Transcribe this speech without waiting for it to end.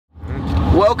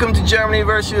Welcome to Germany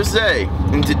vs. USA,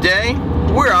 and today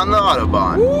we're on the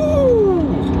Autobahn. Woo!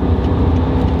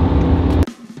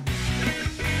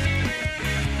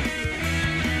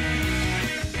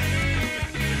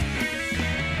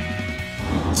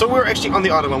 So we're actually on the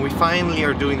Autobahn. We finally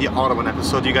are doing the Autobahn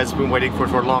episode. You guys have been waiting for it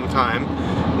for a long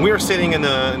time. We are sitting in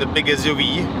a big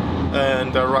SUV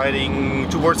and riding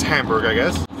towards Hamburg, I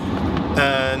guess.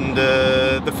 And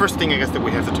the first thing I guess that we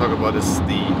have to talk about is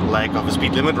the lack of a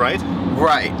speed limit, right?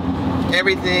 Right.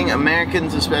 Everything,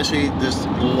 Americans especially, just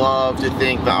love to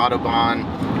think the Autobahn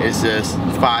is just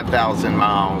 5,000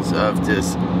 miles of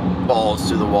just balls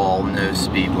to the wall, no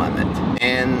speed limit.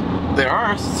 And there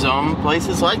are some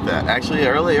places like that. Actually,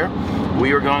 earlier,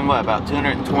 we were going, what, about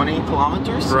 220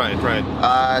 kilometers? Right.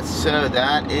 So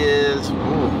that is,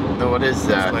 what is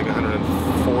that? It's like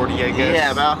 140, I guess.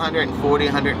 Yeah, about 140,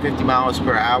 150 miles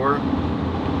per hour.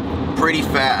 Pretty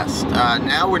fast.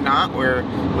 Now we're not.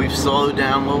 We've slowed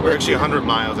down a little bit. We're actually 100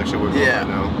 miles. Actually, we're going right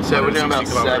now. So we're doing about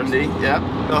 70. Yeah.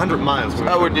 No, 100 miles.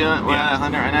 We're doing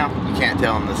 100 right now. You can't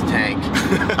tell in this tank.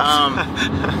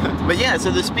 But yeah, so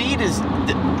the speed is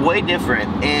way different,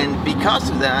 and because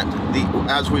of that,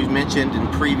 as we've mentioned in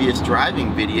previous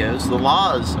driving videos, the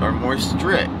laws are more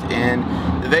strict. And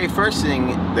the very first thing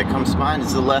that comes to mind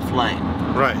is the left lane.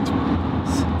 Right.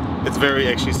 It's very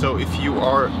actually. So if you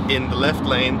are in the left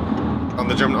lane on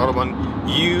the German Autobahn,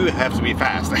 you have to be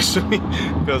fast actually,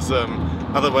 because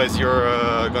otherwise you're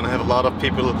gonna have a lot of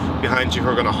people behind you who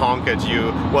are gonna honk at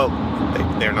you. Well,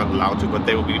 they're not allowed to, but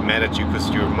they will be mad at you because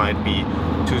you might be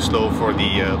too slow for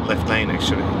the left lane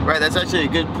actually. Right, that's actually a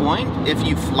good point. If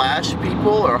you flash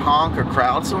people or honk or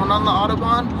crowd someone on the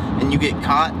Autobahn and you get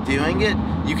caught doing it,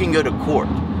 you can go to court.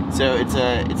 So it's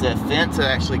a offense that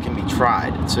actually can be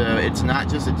tried. So it's not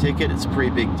just a ticket, it's a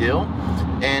pretty big deal.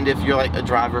 And if you're like a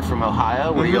driver from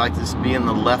Ohio, where you like to be in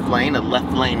the left lane, a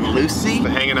left lane Lucy,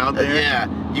 hanging out there, yeah,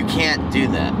 you can't do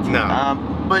that. No.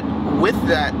 But with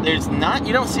that,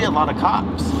 you don't see a lot of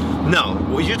cops. No,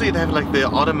 well, usually they have like the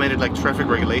automated like traffic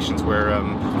regulations where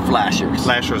flashers,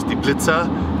 the blitzer,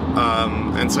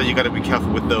 and so you got to be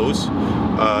careful with those.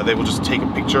 They will just take a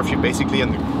picture of you basically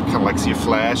and kind of like see a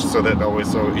flash, so that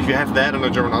always, so if you have that on a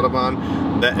German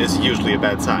Autobahn, that is usually a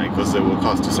bad sign because it will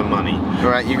cost you some money.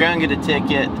 Right, you're gonna get a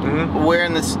ticket. Where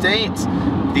in the States,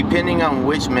 depending on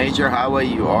which major highway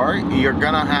you are, you're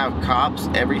gonna have cops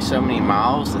every so many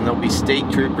miles, and there'll be state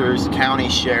troopers, county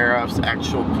sheriffs,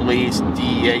 actual police,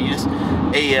 DEA,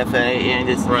 AFA, and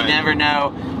you never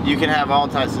know. You can have all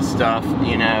types of stuff,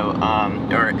 you know,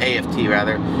 or AFT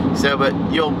rather. So, but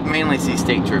you'll mainly see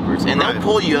state troopers, and they'll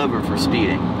pull you over for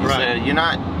speeding. So you're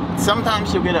not.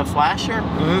 Sometimes you'll get a flasher,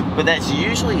 but that's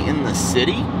usually in the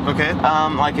city. Okay.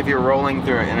 Like if you're rolling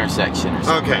through an intersection or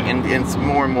something, and it's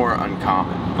more and more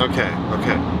uncommon. Okay.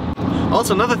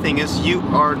 Also, another thing is you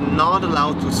are not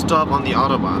allowed to stop on the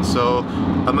Autobahn. So,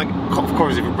 of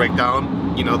course, if you break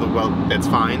down, you know, well, that's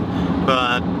fine.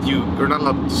 But you're not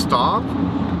allowed to stop.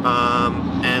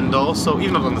 And also,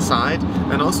 even not on the side,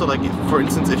 and also like if, for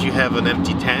instance, if you have an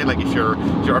empty tank, like if you're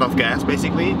out of gas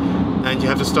basically, and you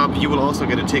have to stop, you will also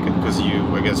get a ticket because you,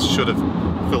 I guess, should have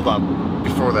filled up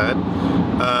before that.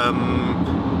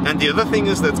 And the other thing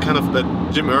is that's kind of that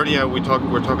Jim earlier we're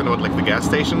talking about like the gas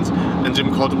stations, and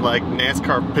Jim called them like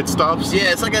NASCAR pit stops.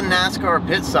 Yeah, it's like a NASCAR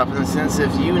pit stop in the sense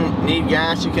if you need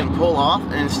gas, you can pull off,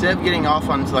 and instead of getting off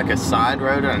onto like a side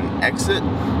road or an exit,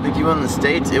 like you in the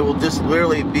States, it will just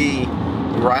literally be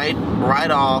right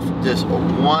off, just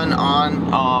one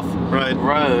on-off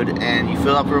road, and you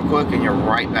fill up real quick and you're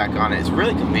right back on it. It's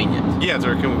really convenient. Yeah, it's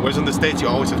very convenient. Whereas in the States, you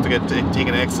always have to take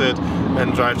an exit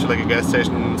and drive to like a gas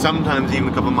station, sometimes even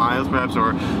a couple miles perhaps,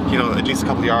 or you know, at least a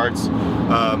couple yards.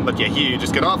 But yeah, here you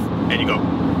just get off and you go.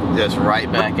 Just right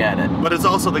back at it. But it's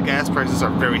also the gas prices are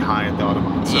very high at the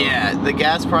Autobahn. So. Yeah, the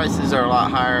gas prices are a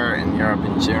lot higher in Europe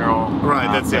in general.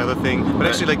 Right, that's the other thing. But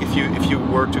actually, like if you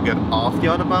were to get off the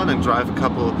Autobahn and drive a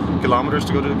couple kilometers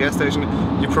to go to the gas station,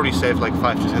 you probably save like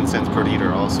 5 to 10 cents per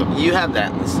liter also. You have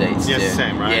that in the States too. Yes,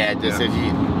 same, right? Yeah, just if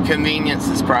you, convenience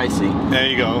is pricey. There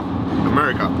you go,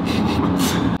 America.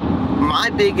 My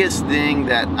biggest thing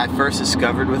that I first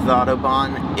discovered with the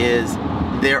Autobahn is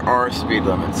there are speed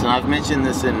limits, and I've mentioned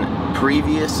this in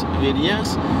previous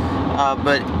videos,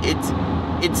 but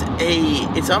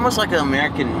it's almost like an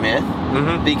American myth,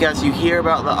 because you hear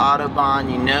about the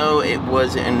Autobahn, you know it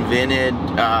was invented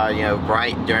you know,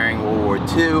 right during World War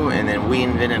II, and then we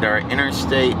invented our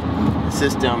interstate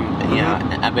system, you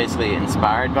know, basically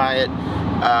inspired by it.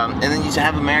 And then you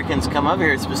have Americans come over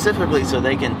here specifically so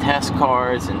they can test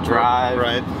cars and drive.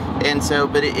 Right. And so,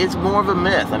 but it's more of a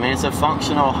myth. I mean, it's a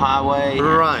functional highway.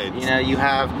 Right. You know, you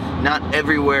have, not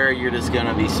everywhere you're just going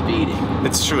to be speeding.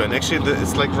 It's true, and actually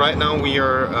it's like right now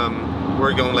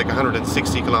we're going like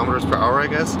 160 kilometers per hour, I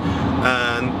guess.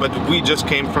 But we just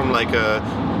came from like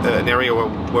an area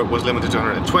where it was limited to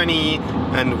 120,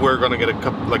 and we're gonna get a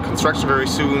couple, like, construction very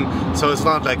soon. So it's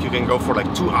not like you can go for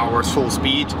like 2 hours full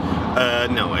speed.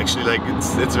 No, actually, like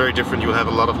it's very different. You have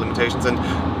a lot of limitations, and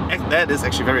that is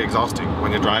actually very exhausting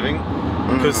when you're driving.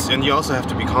 Because and you also have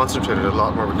to be concentrated a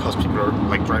lot more because people are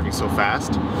like driving so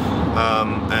fast.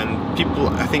 And people,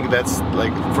 I think that's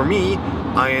like, for me,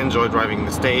 I enjoy driving in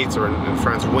the States or in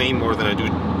France way more than I do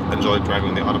enjoy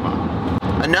driving the Autobahn.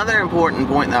 Another important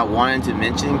point that I wanted to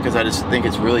mention, because I just think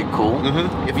it's really cool,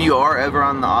 if you are ever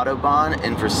on the Autobahn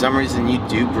and for some reason you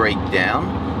do break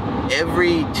down,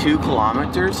 every 2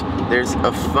 kilometers there's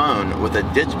a phone with a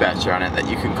dispatcher on it that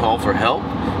you can call for help,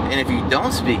 and if you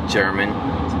don't speak German,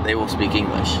 they will speak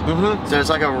English. So it's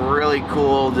like a really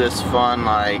cool, just fun,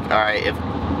 like, alright, if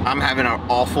I'm having an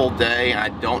awful day and I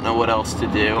don't know what else to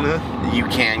do, you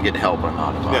can get help on the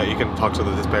Autobahn. Yeah, you can talk to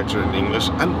the dispatcher in English.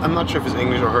 I'm not sure if his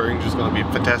English or her English is going to be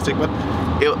fantastic, but...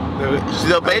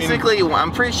 So basically, I mean,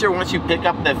 I'm pretty sure once you pick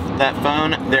up that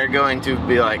phone, they're going to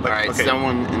be like, alright, okay,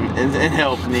 someone in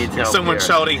help needs help. Someone here.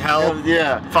 Shouting help,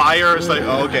 yeah, fire, it's like,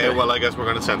 oh, okay, well, I guess we're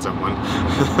going to send someone.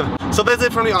 So that's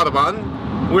it from the Autobahn.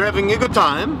 We're having a good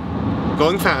time,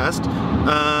 going fast,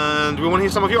 and we want to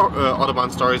hear some of your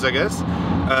Autobahn stories, I guess.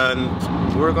 And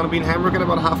we're going to be in Hamburg in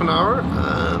about half an hour,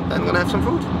 and then going to have some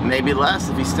food. Maybe less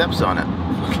if he steps on it.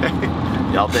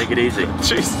 Okay. Y'all take it easy.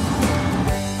 Cheers.